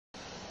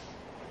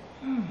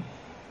So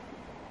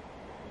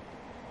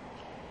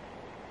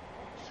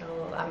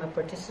I'm a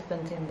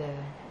participant in the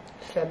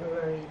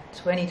February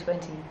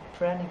 2020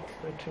 Pranic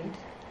Retreat,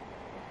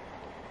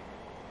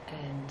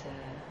 and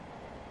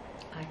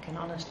I can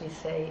honestly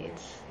say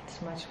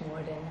it's much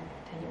more than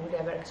you would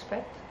ever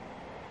expect.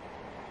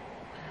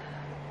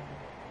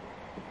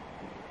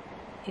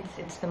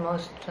 It's the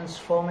most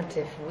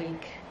transformative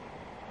week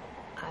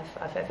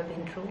I've ever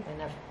been through,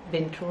 and I've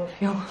been through a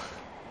few.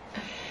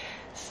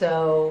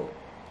 So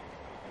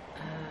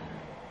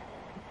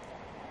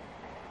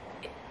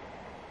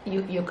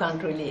you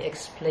can't really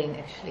explain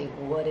actually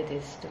what it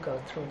is to go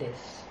through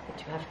this, but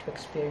you have to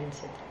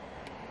experience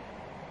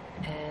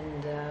it.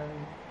 And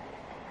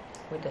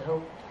with the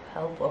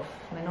help of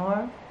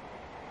Menor,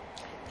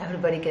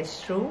 everybody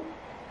gets through.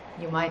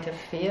 You might have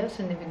fears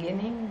in the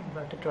beginning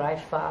about to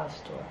drive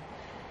fast, or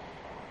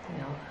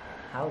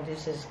how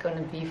this is going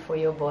to be for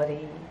your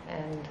body,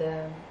 and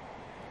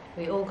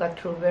we all got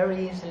through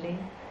very easily.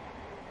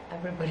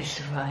 Everybody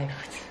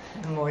survived,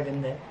 more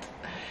than that.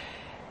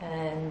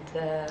 And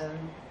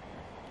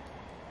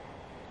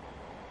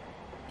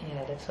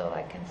yeah, that's all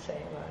I can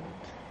say about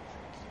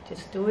it.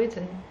 Just do it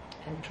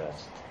and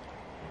trust.